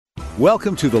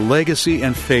Welcome to the Legacy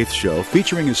and Faith Show,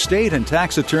 featuring estate and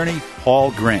tax attorney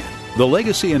Paul Grant. The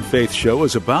Legacy and Faith Show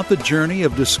is about the journey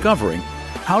of discovering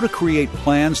how to create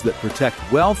plans that protect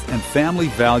wealth and family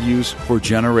values for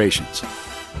generations.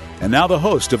 And now the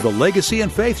host of the Legacy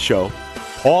and Faith Show,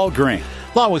 Paul Grant.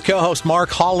 Along with co-host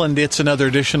Mark Holland, it's another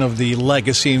edition of the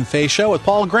Legacy and Faith Show with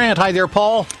Paul Grant. Hi there,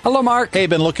 Paul. Hello, Mark. Hey,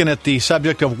 been looking at the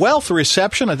subject of wealth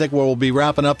reception. I think we'll be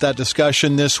wrapping up that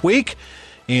discussion this week.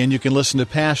 And you can listen to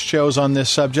past shows on this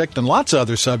subject and lots of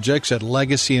other subjects at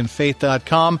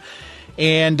legacyandfaith.com.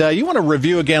 And you want to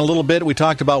review again a little bit. We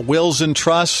talked about wills and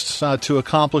trusts to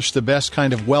accomplish the best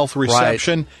kind of wealth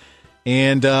reception. Right.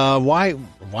 And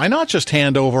why not just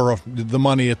hand over the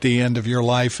money at the end of your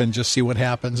life and just see what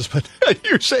happens? But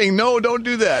you're saying, no, don't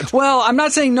do that. Well, I'm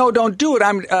not saying no, don't do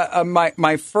it.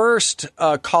 My first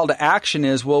call to action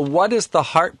is, well, what is the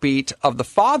heartbeat of the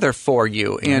Father for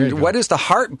you? And what is the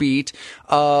heartbeat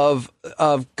of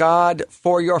God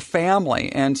for your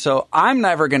family? And so I'm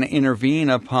never going to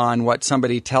intervene upon what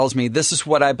somebody tells me. This is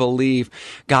what I believe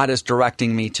God is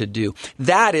directing me to do.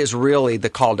 That is really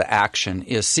the call to action,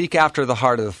 is seek after the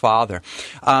heart of the Father.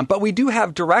 But we do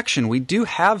have direction. We do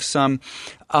have some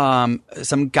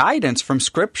guidance from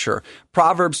Scripture.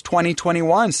 Proverbs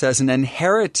 20:21 says, an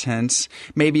inheritance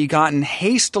may be gotten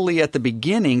hastily at the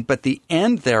beginning, but the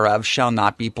end thereof shall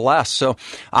not be blessed. So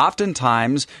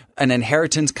oftentimes an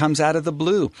inheritance comes out of the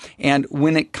blue. And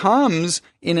when it comes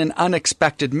in an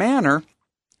unexpected manner,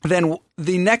 then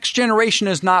the next generation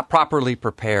is not properly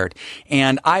prepared.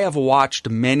 And I have watched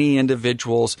many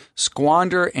individuals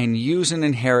squander and use an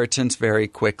inheritance very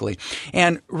quickly.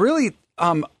 And really,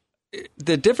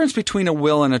 the difference between a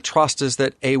will and a trust is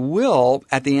that a will,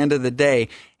 at the end of the day,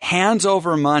 hands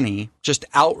over money just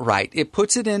outright. It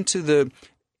puts it into the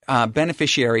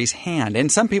beneficiary's hand.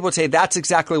 And some people would say, that's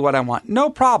exactly what I want. No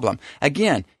problem.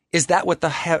 Again, is that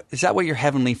what your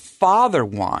Heavenly Father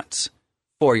wants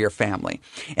for your family?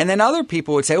 And then other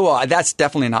people would say, well, that's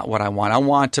definitely not what I want. I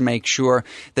want to make sure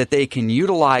that they can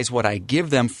utilize what I give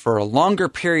them for a longer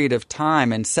period of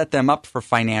time and set them up for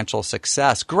financial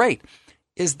success. Great.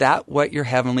 Is that what your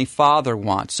Heavenly Father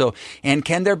wants? So, and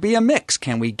can there be a mix?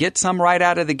 Can we get some right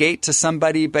out of the gate to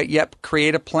somebody, but yet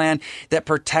create a plan that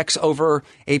protects over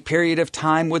a period of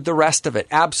time with the rest of it?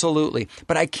 Absolutely.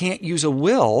 But I can't use a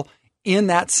will in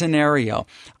that scenario.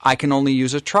 I can only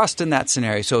use a trust in that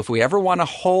scenario. So if we ever want to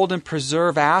hold and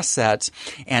preserve assets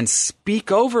and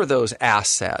speak over those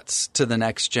assets to the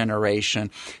next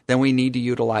generation, then we need to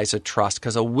utilize a trust,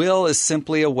 because a will is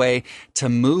simply a way to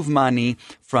move money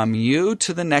from you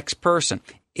to the next person.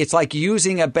 It's like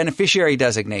using a beneficiary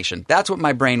designation. That's what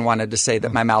my brain wanted to say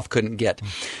that my mouth couldn't get.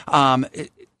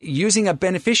 Using a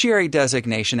beneficiary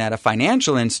designation at a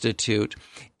financial institute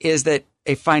is that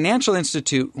a financial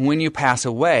institute, when you pass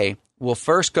away, will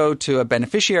first go to a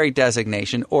beneficiary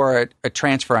designation or a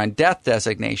transfer on death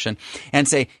designation and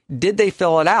say, did they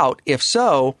fill it out? If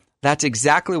so, that's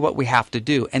exactly what we have to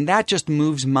do. And that just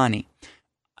moves money.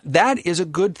 That is a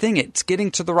good thing. It's getting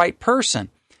to the right person.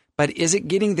 But is it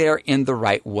getting there in the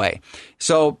right way?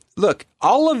 So, look,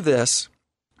 all of this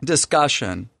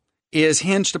discussion is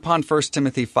hinged upon 1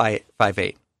 Timothy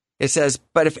 5:8. It says,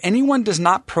 but if anyone does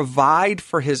not provide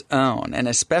for his own, and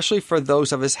especially for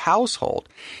those of his household,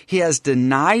 he has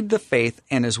denied the faith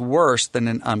and is worse than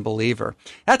an unbeliever.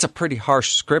 That's a pretty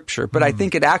harsh scripture, but I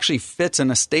think it actually fits in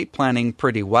estate planning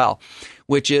pretty well,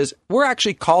 which is we're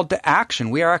actually called to action.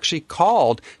 We are actually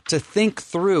called to think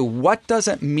through, what does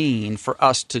it mean for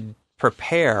us to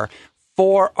prepare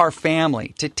for our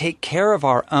family, to take care of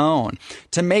our own,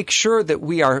 to make sure that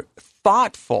we are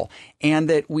thoughtful and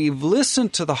that we've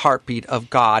listened to the heartbeat of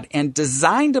God and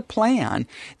designed a plan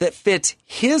that fits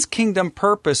His kingdom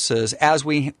purposes as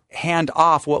we hand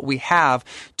off what we have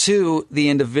to the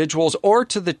individuals or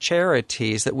to the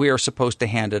charities that we are supposed to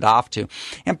hand it off to.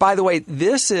 And by the way,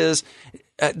 this is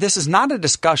not a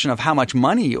discussion of how much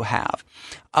money you have.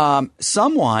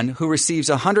 Someone who receives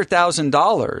 $100,000,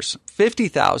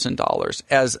 $50,000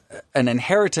 as an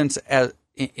inheritance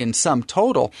in sum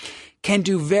total can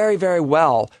do very, very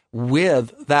well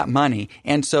with that money.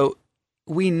 And so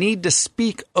we need to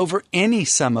speak over any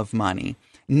sum of money,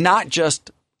 not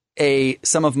just a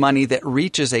sum of money that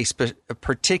reaches a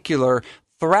particular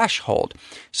threshold.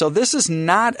 So this is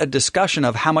not a discussion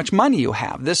of how much money you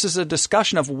have. This is a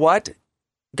discussion of what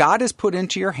God has put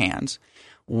into your hands.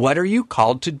 What are you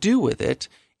called to do with it?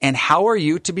 And how are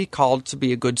you to be called to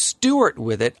be a good steward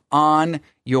with it on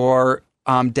your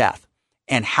death?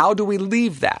 And how do we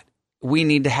leave that? We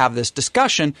need to have this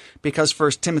discussion because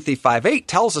 1 Timothy 5:8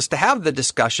 tells us to have the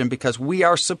discussion because we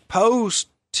are supposed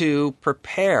to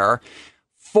prepare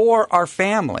for our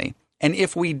family And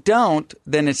if we don't,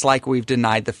 then it's like we've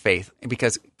denied the faith,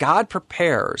 because God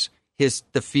prepares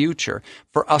the future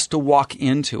for us to walk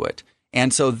into it.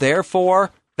 And so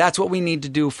therefore, that's what we need to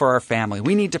do for our family.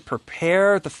 We need to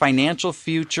prepare the financial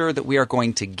future that we are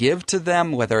going to give to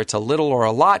them, whether it's a little or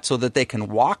a lot, so that they can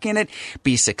walk in it,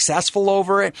 be successful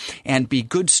over it, and be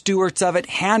good stewards of it.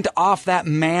 Hand off that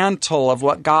mantle of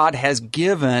what God has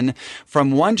given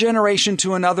from one generation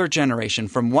to another generation,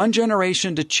 from one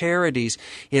generation to charities.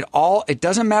 It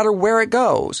doesn't matter where it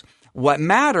goes. What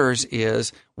matters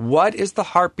is, what is the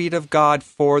heartbeat of God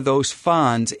for those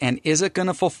funds, and is it going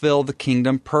to fulfill the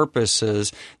kingdom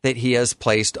purposes that He has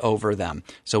placed over them?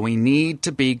 So we need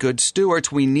to be good stewards.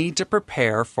 We need to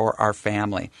prepare for our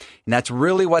family. And that's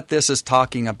really what this is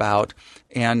talking about.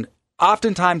 And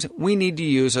oftentimes we need to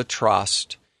use a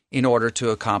trust in order to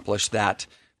accomplish that.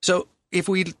 So if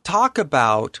we talk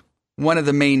about one of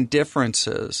the main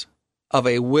differences of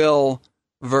a will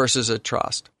versus a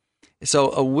trust.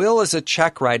 So a will is a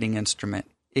check writing instrument.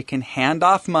 It can hand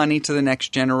off money to the next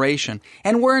generation,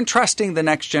 and we're entrusting the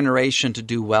next generation to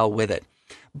do well with it.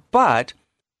 But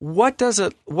what does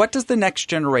the next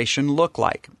generation look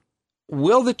like?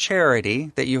 Will the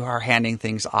charity that you are handing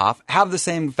things off have the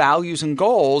same values and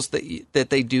goals that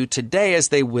they do today as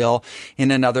they will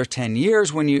in another 10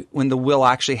 years when the will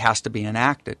actually has to be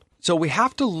enacted? So we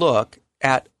have to look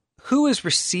at who is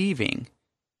receiving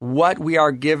what we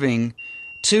are giving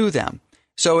to them.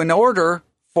 So in order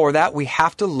for that, we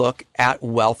have to look at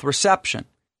wealth reception.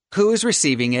 Who is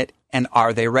receiving it, and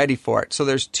are they ready for it? So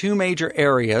there's two major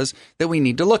areas that we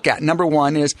need to look at. Number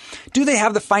one is, do they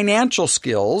have the financial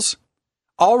skills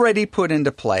already put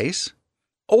into place,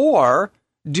 or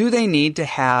do they need to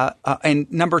have,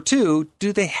 and number two,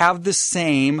 do they have the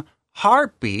same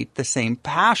heartbeat, the same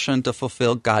passion to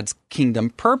fulfill God's kingdom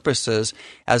purposes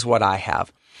as what I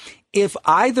have? If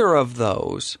either of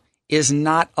those is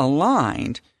not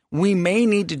aligned, we may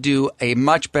need to do a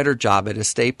much better job at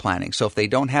estate planning. So if they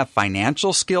don't have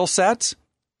financial skill sets,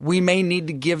 we may need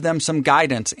to give them some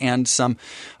guidance and some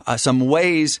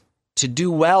ways to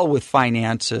do well with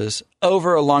finances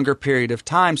over a longer period of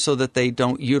time so that they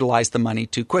don't utilize the money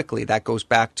too quickly. That goes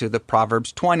back to the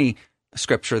Proverbs 20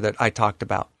 scripture that I talked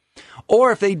about.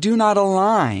 Or if they do not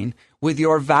align with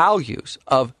your values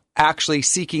of actually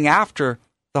seeking after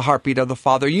the heartbeat of the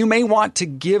Father, you may want to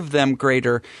give them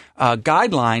greater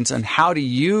guidelines on how to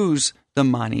use the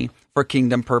money for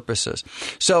kingdom purposes.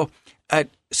 So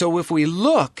if we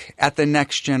look at the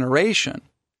next generation,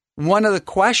 one of the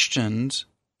questions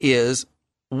is,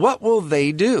 what will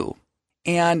they do?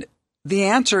 And the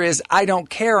answer is, I don't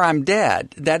care, I'm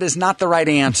dead. That is not the right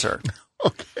answer.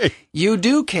 Okay. You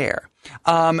do care.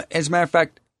 As a matter of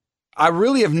fact, I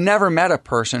really have never met a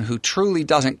person who truly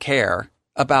doesn't care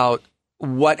about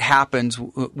what happens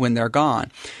when they're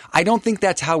gone. I don't think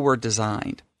that's how we're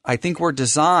designed. I think we're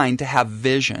designed to have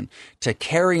vision, to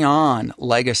carry on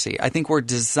legacy. I think we're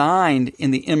designed in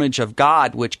the image of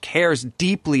God, which cares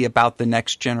deeply about the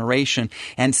next generation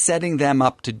and setting them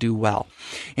up to do well.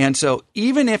 And so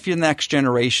even if your next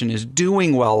generation is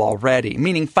doing well already,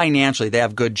 meaning financially, they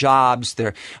have good jobs,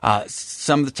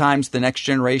 some of the times the next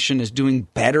generation is doing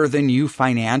better than you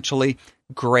financially,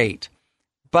 great.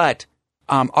 But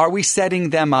are we setting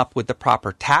them up with the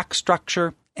proper tax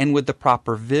structure and with the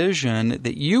proper vision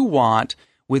that you want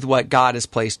with what God has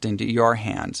placed into your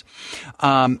hands?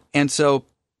 And so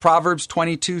Proverbs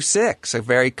 22:6, a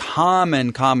very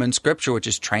common scripture, which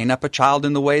is train up a child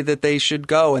in the way that they should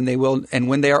go, and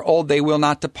when they are old, they will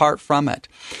not depart from it.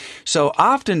 So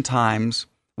oftentimes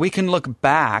we can look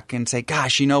back and say,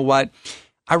 gosh, you know what?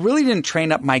 I really didn't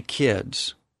train up my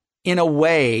kids in a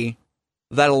way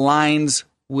that aligns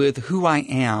with who I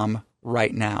am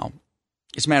right now.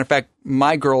 As a matter of fact,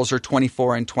 my girls are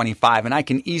 24 and 25, and I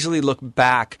can easily look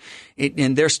back,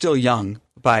 and they're still young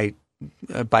by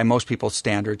most people's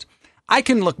standards. I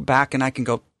can look back and I can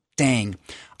go, dang,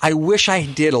 I wish I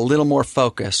did a little more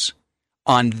focus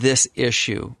on this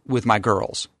issue with my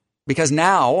girls, because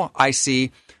now I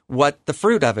see what the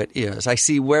fruit of it is. I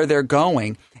see where they're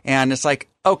going, and it's like,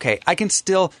 okay, I can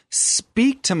still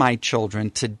speak to my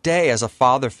children today as a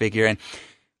father figure, and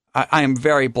I am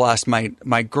very blessed.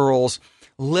 My girls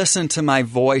listen to my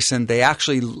voice, and they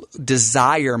actually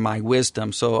desire my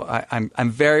wisdom. So I'm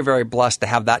very, very blessed to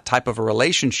have that type of a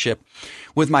relationship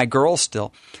with my girls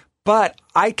still. But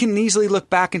I can easily look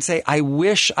back and say, I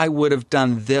wish I would have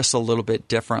done this a little bit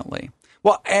differently.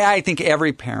 Well, I think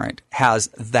every parent has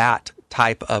that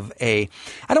type of I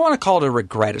don't want to call it a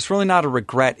regret. It's really not a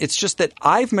regret. It's just that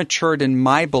I've matured in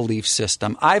my belief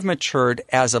system. I've matured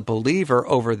as a believer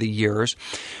over the years.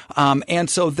 And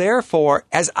so therefore,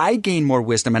 as I gain more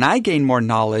wisdom and I gain more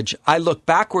knowledge, I look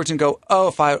backwards and go,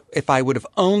 oh, if I would have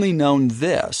only known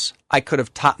this, I could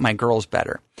have taught my girls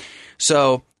better.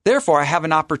 So therefore, I have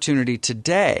an opportunity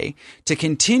today to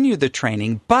continue the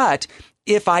training. But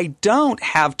if I don't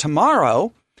have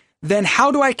tomorrow, then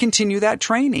how do I continue that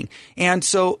training? And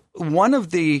so one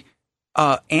of the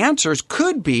answers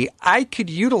could be I could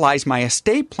utilize my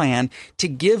estate plan to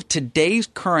give today's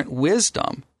current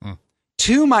wisdom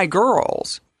to my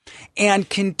girls and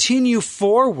continue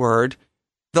forward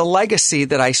the legacy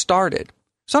that I started.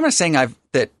 So I'm not saying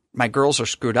that my girls are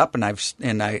screwed up and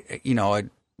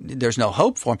there's no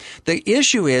hope for them. The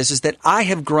issue is that I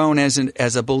have grown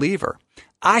as a believer.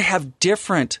 I have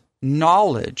different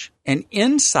knowledge and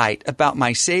insight about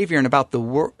my Savior and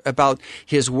about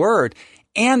His Word,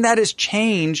 and that has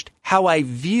changed how I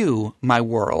view my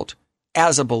world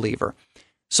as a believer.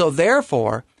 So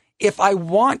therefore, if I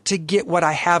want to get what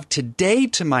I have today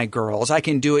to my girls, I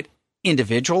can do it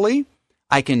individually.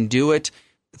 I can do it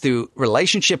through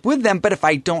relationship with them. But if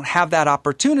I don't have that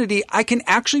opportunity, I can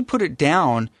actually put it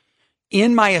down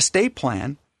in my estate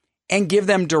plan and give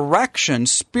them direction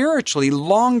spiritually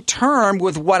long-term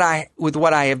with what I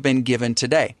have been given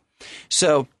today.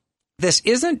 So this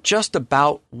isn't just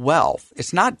about wealth.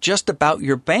 It's not just about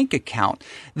your bank account.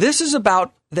 This is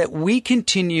about that we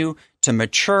continue to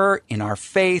mature in our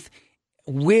faith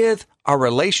with our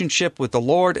relationship with the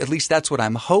Lord. At least that's what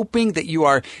I'm hoping, that you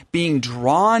are being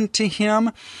drawn to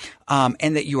Him,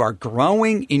 and that you are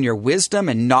growing in your wisdom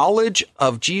and knowledge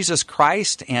of Jesus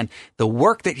Christ and the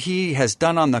work that He has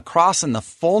done on the cross and the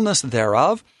fullness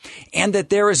thereof, and that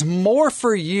there is more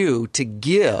for you to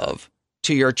give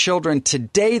to your children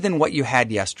today than what you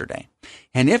had yesterday.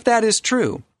 And if that is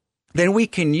true, then we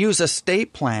can use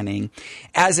estate planning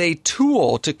as a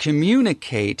tool to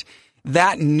communicate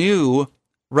that new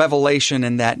revelation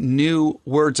and that new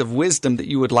words of wisdom that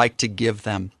you would like to give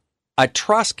them. A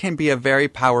trust can be a very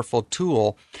powerful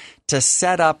tool to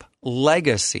set up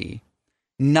legacy,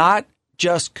 not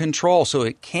just control. So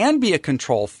it can be a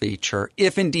control feature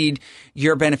if indeed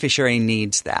your beneficiary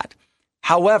needs that.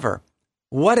 However,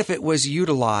 what if it was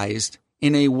utilized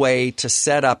in a way to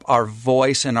set up our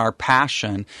voice and our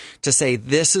passion to say,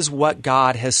 this is what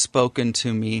God has spoken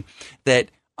to me, that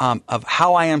of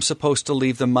how I am supposed to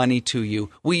leave the money to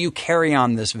you. Will you carry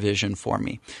on this vision for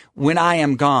me? When I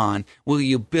am gone, will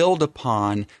you build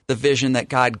upon the vision that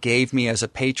God gave me as a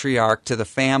patriarch to the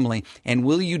family? And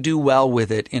will you do well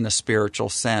with it in a spiritual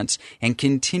sense and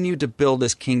continue to build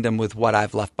His kingdom with what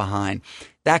I've left behind?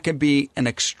 That could be an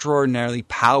extraordinarily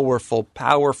powerful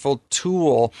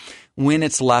tool when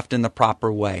it's left in the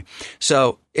proper way.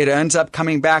 So it ends up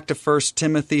coming back to 1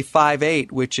 Timothy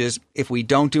 5:8, which is, if we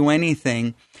don't do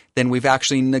anything, then we've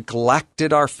actually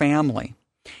neglected our family.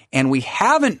 And we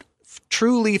haven't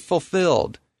truly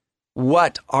fulfilled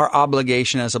what our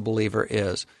obligation as a believer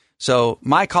is. So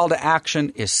my call to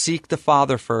action is seek the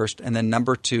Father first. And then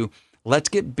number 2, let's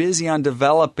get busy on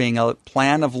developing a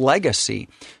plan of legacy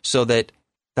so that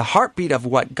the heartbeat of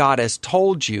what God has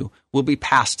told you will be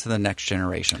passed to the next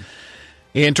generation.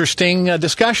 Interesting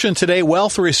discussion today.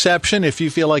 Wealth reception. If you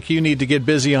feel like you need to get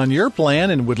busy on your plan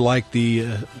and would like the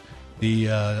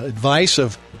advice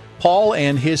of Paul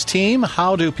and his team,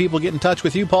 how do people get in touch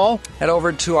with you, Paul? Head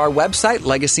over to our website,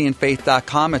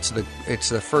 legacyandfaith.com. It's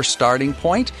the first starting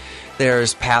point.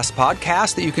 There's past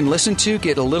podcasts that you can listen to,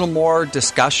 get a little more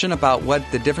discussion about what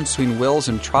the difference between wills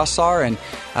and trusts are, and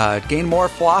gain more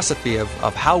philosophy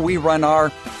of how we run our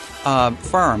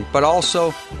firm. But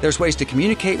also, there's ways to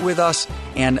communicate with us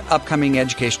and upcoming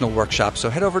educational workshops. So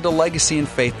head over to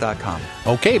legacyandfaith.com.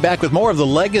 Okay, back with more of the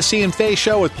Legacy and Faith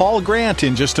Show with Paul Grant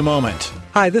in just a moment.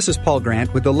 Hi, this is Paul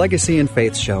Grant with the Legacy and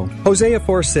Faith Show. Hosea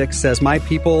 4:6 says, "My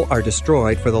people are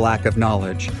destroyed for the lack of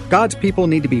knowledge." God's people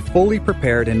need to be fully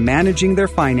prepared in managing their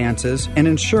finances and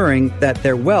ensuring that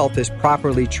their wealth is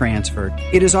properly transferred.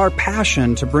 It is our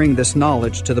passion to bring this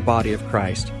knowledge to the body of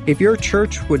Christ. If your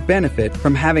church would benefit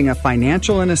from having a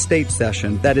financial and estate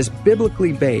session that is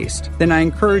biblically based, then I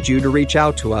encourage you to reach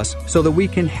out to us so that we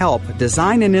can help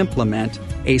design and implement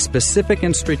a specific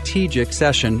and strategic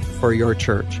session for your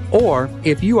church. Or,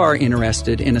 if you are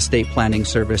interested in estate planning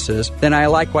services, then I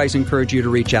likewise encourage you to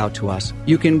reach out to us.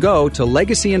 You can go to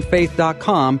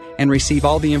legacyandfaith.com and receive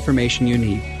all the information you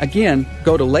need. Again,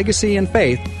 go to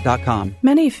legacyandfaith.com.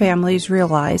 Many families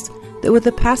realize that with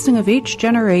the passing of each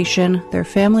generation, their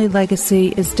family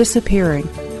legacy is disappearing,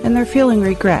 and they're feeling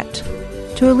regret.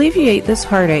 To alleviate this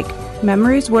heartache,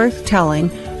 Memories Worth Telling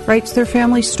writes their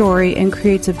family story and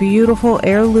creates a beautiful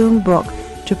heirloom book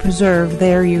to preserve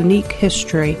their unique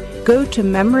history. Go to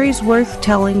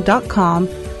memoriesworthtelling.com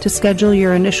to schedule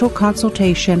your initial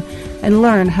consultation and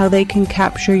learn how they can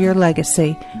capture your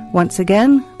legacy. Once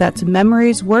again, that's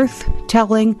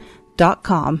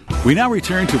memoriesworthtelling.com. We now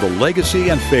return to the Legacy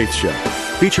and Faith Show,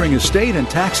 featuring estate and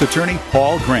tax attorney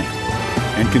Paul Grant,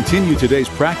 and continue today's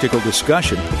practical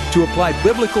discussion to apply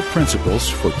biblical principles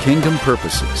for kingdom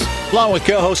purposes. Along with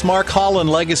co-host Mark Holland,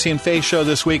 Legacy and Faith Show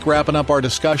this week, wrapping up our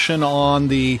discussion on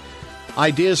the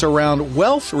ideas around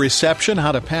wealth reception,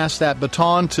 how to pass that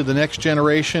baton to the next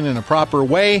generation in a proper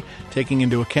way, taking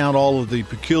into account all of the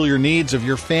peculiar needs of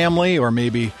your family or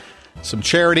maybe some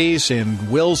charities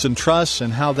and wills and trusts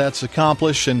and how that's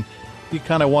accomplished. And you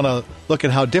kind of want to look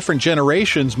at how different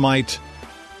generations might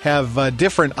have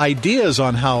different ideas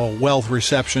on how wealth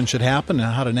reception should happen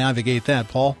and how to navigate that,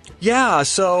 Paul. Yeah,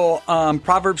 so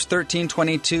Proverbs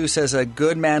 13:22 says, a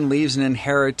good man leaves an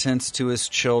inheritance to his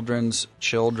children's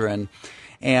children.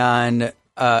 And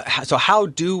so how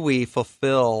do we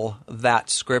fulfill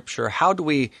that scripture? How do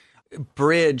we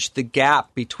bridge the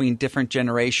gap between different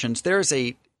generations? There's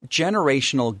a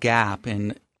generational gap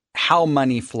in how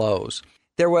money flows.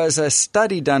 There was a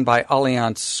study done by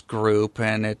Allianz Group,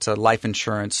 and it's a life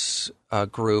insurance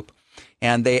group,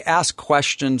 and they asked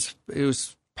questions. It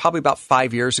was probably about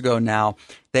 5 years ago now.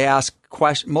 They asked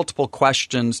multiple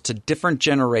questions to different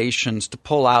generations to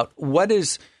pull out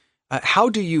how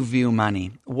do you view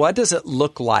money? What does it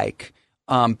look like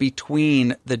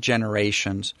between the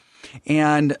generations?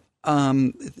 And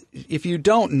if you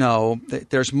don't know,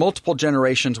 there's multiple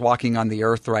generations walking on the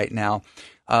earth right now.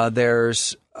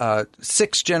 There's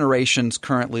 6 generations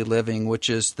currently living, which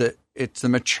is it's the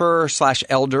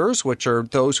mature/elders, which are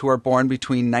those who are born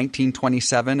between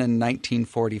 1927 and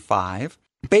 1945.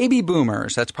 Baby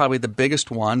boomers, that's probably the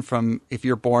biggest one from if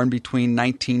you're born between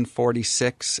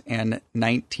 1946 and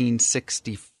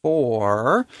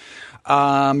 1964.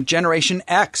 Generation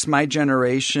X, my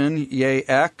generation, yay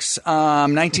X,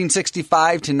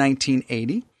 1965 to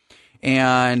 1980.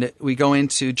 And we go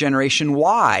into Generation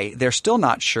Y. They're still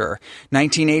not sure.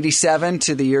 1987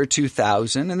 to the year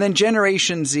 2000. And then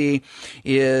Generation Z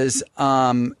is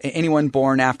anyone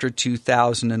born after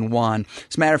 2001.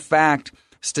 As a matter of fact,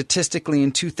 statistically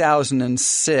in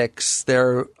 2006,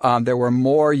 there were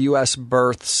more U.S.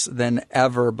 births than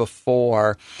ever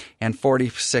before, and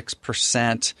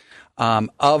 46%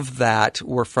 of that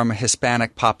were from a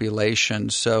Hispanic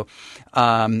population. So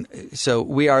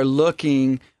we are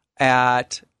looking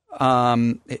at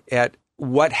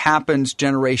what happens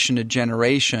generation to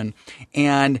generation,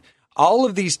 and all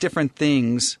of these different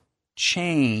things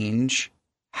change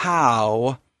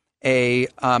how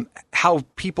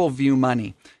people view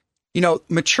money. You know,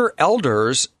 mature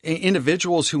elders,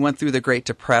 individuals who went through the Great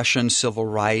Depression, civil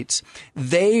rights,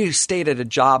 they stayed at a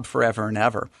job forever and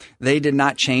ever. They did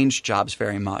not change jobs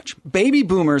very much. Baby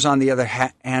boomers, on the other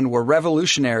hand, were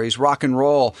revolutionaries, rock and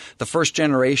roll, the first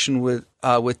generation with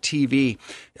TV.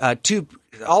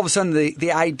 All of a sudden,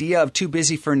 the idea of too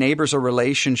busy for neighbors or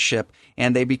relationship,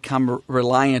 and they become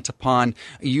reliant upon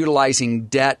utilizing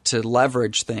debt to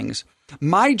leverage things.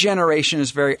 My generation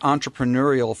is very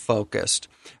entrepreneurial focused.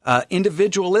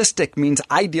 Individualistic means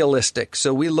idealistic.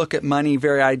 So we look at money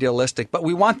very idealistic, but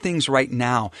we want things right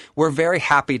now. We're very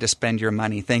happy to spend your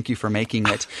money. Thank you for making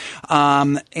it.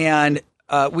 We're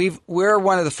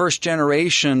one of the first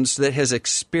generations that has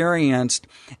experienced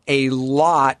a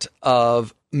lot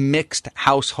of mixed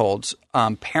households.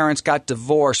 Parents got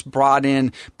divorced, brought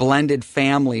in blended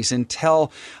families until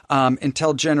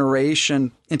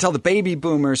the baby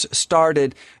boomers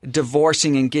started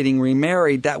divorcing and getting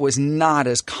remarried. That was not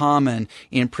as common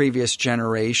in previous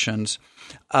generations.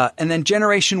 And then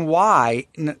Generation Y,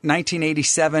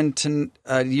 1987 to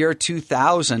year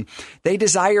 2000, they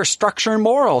desire structure and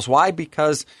morals. Why?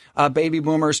 Because baby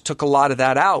boomers took a lot of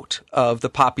that out of the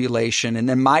population. And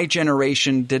then my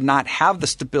generation did not have the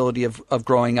stability of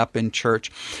growing up in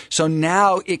church. So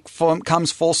now it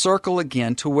comes full circle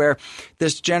again to where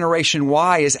this Generation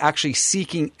Y is actually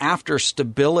seeking after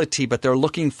stability, but they're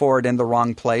looking for it in the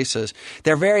wrong places.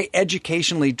 They're very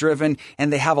educationally driven,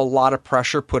 and they have a lot of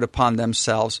pressure put upon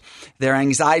themselves. Their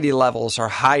anxiety levels are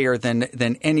higher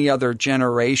than any other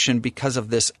generation because of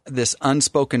this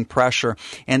unspoken pressure,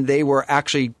 and they were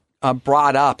actually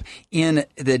brought up in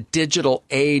the digital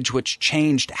age, which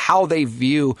changed how they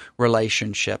view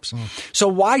relationships. So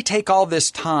why take all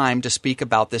this time to speak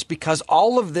about this? Because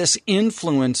all of this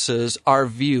influences our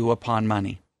view upon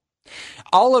money.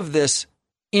 All of this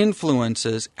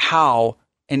influences how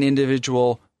an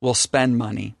individual will spend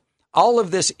money. All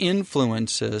of this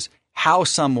influences how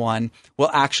someone will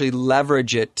actually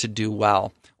leverage it to do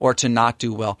well or to not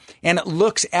do well. And it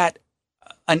looks at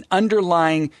an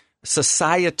underlying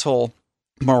societal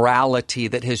morality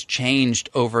that has changed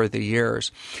over the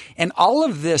years. And all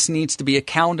of this needs to be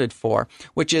accounted for,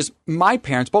 which is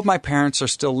both my parents are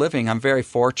still living. I'm very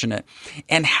fortunate.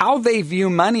 And how they view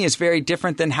money is very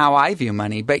different than how I view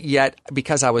money. But yet,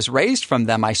 because I was raised from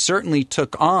them, I certainly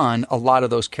took on a lot of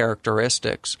those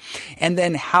characteristics. And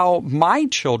then how my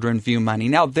children view money.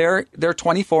 Now, they're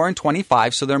 24 and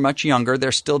 25, so they're much younger.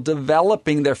 They're still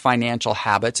developing their financial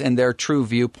habits and their true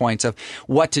viewpoints of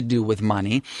what to do with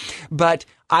money. But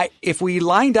if we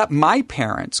lined up my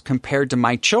parents compared to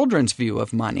my children's view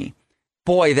of money,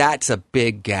 boy, that's a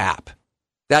big gap.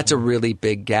 That's a really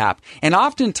big gap. And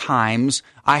oftentimes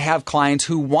I have clients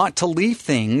who want to leave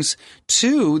things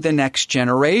to the next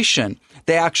generation.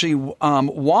 They actually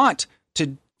want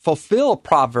to fulfill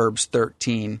Proverbs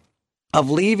 13 of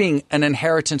leaving an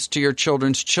inheritance to your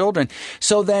children's children.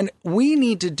 So then we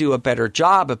need to do a better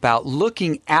job about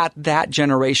looking at that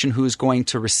generation who is going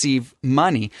to receive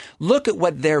money. Look at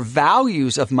what their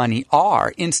values of money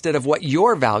are instead of what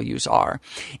your values are,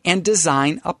 and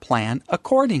design a plan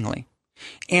accordingly.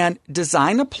 And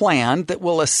design a plan that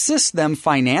will assist them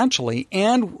financially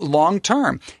and long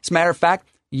term. As a matter of fact,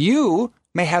 you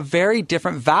may have very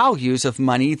different values of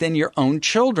money than your own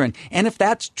children. And if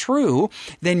that's true,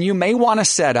 then you may want to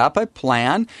set up a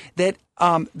plan that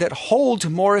holds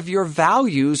more of your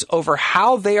values over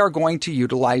how they are going to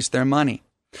utilize their money.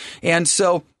 And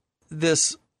so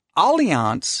this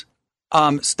Allianz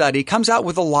study comes out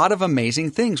with a lot of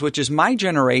amazing things, which is my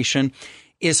generation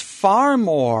is far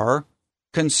more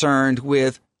concerned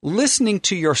with listening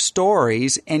to your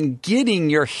stories and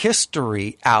getting your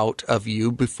history out of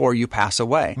you before you pass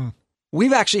away.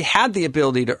 We've actually had the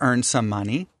ability to earn some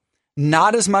money,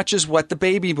 not as much as what the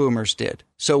baby boomers did.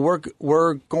 So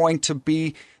we're going to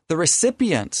be the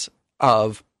recipients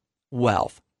of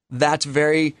wealth. That's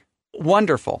very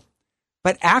wonderful.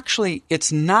 But actually,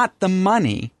 it's not the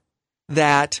money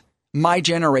that my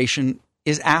generation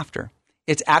is after.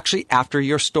 It's actually after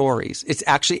your stories. It's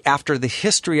actually after the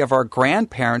history of our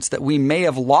grandparents that we may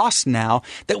have lost now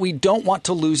that we don't want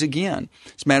to lose again.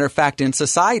 As a matter of fact, in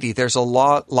society, there's a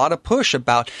lot of push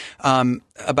about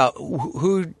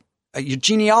who your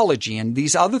genealogy and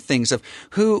these other things of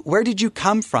where did you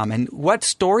come from and what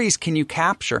stories can you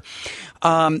capture.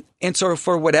 And so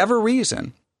for whatever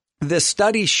reason, this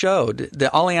study showed, the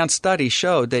Allianz study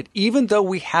showed that even though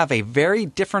we have a very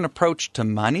different approach to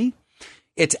money,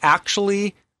 it's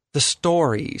actually the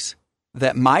stories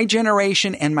that my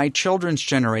generation and my children's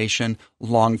generation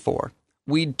long for.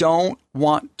 We don't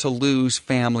want to lose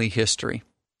family history.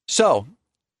 So,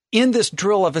 in this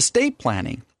drill of estate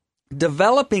planning,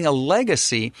 developing a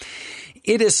legacy,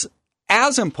 it is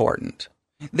as important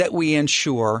that we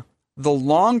ensure the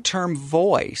long-term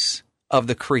voice of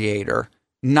the creator,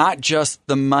 not just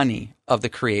the money of the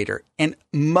creator. And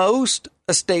most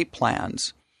estate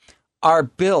plans are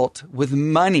built with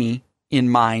money in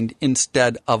mind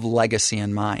instead of legacy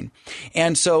in mind.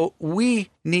 And so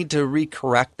we need to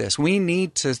recorrect this. We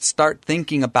need to start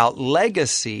thinking about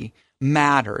legacy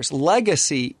matters.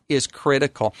 Legacy is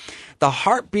critical. The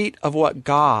heartbeat of what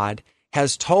God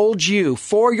has told you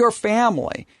for your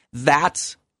family,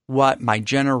 that's what my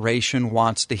generation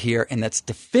wants to hear. And that's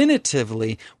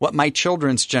definitively what my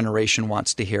children's generation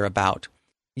wants to hear about.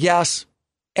 Yes,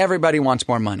 everybody wants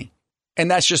more money. And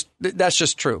that's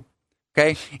just true.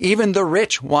 Okay. Even the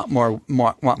rich want more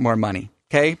money.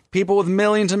 Okay. People with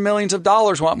millions and millions of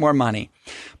dollars want more money,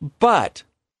 but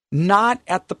not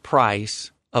at the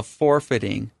price of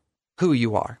forfeiting who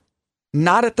you are.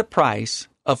 Not at the price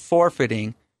of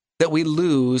forfeiting that we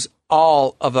lose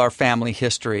all of our family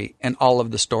history and all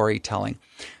of the storytelling.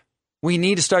 We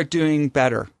need to start doing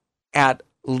better at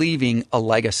leaving a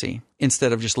legacy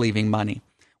instead of just leaving money.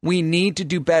 We need to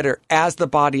do better as the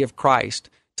body of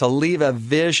Christ to leave a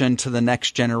vision to the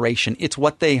next generation. It's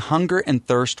what they hunger and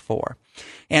thirst for.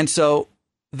 And so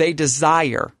they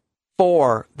desire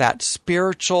for that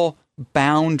spiritual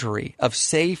boundary of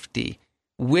safety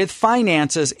with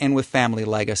finances and with family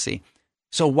legacy.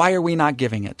 So why are we not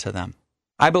giving it to them?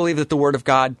 I believe that the Word of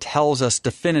God tells us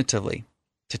definitively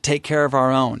to take care of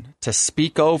our own, to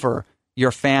speak over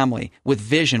your family with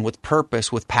vision, with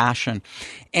purpose, with passion,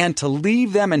 and to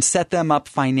leave them and set them up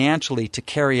financially to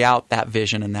carry out that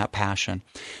vision and that passion.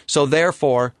 So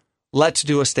therefore, let's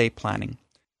do estate planning.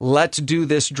 Let's do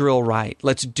this drill right.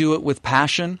 Let's do it with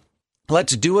passion.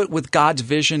 Let's do it with God's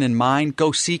vision in mind.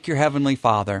 Go seek your Heavenly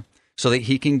Father so that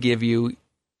He can give you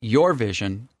your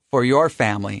vision for your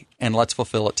family, and let's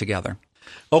fulfill it together.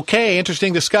 Okay,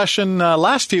 interesting discussion.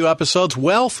 Last few episodes,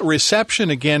 wealth reception.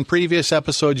 Again, previous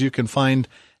episodes you can find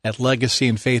at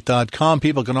legacyandfaith.com.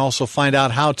 People can also find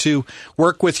out how to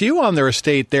work with you on their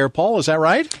estate there, Paul. Is that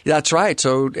right? That's right.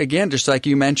 So again, just like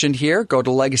you mentioned here, go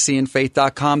to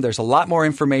legacyandfaith.com. There's a lot more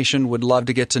information. Would love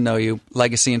to get to know you.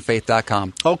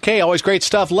 Legacyandfaith.com. Okay, always great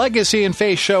stuff. Legacy and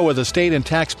Faith Show with estate and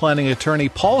tax planning attorney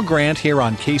Paul Grant here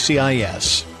on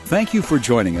KCIS. Thank you for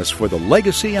joining us for the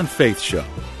Legacy and Faith Show.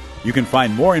 You can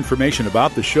find more information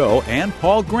about the show and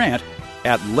Paul Grant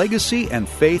at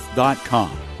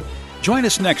legacyandfaith.com. Join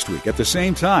us next week at the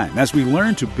same time as we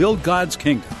learn to build God's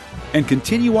kingdom and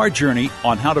continue our journey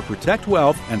on how to protect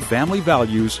wealth and family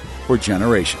values for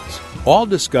generations. All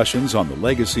discussions on the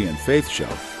Legacy and Faith Show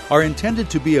are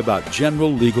intended to be about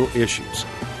general legal issues.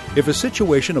 If a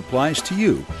situation applies to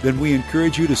you, then we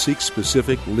encourage you to seek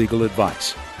specific legal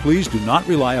advice. Please do not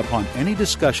rely upon any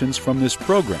discussions from this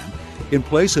program in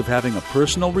place of having a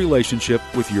personal relationship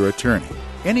with your attorney.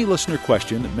 Any listener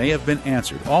question that may have been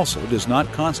answered also does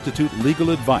not constitute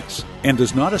legal advice and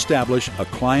does not establish a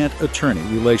client-attorney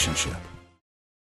relationship.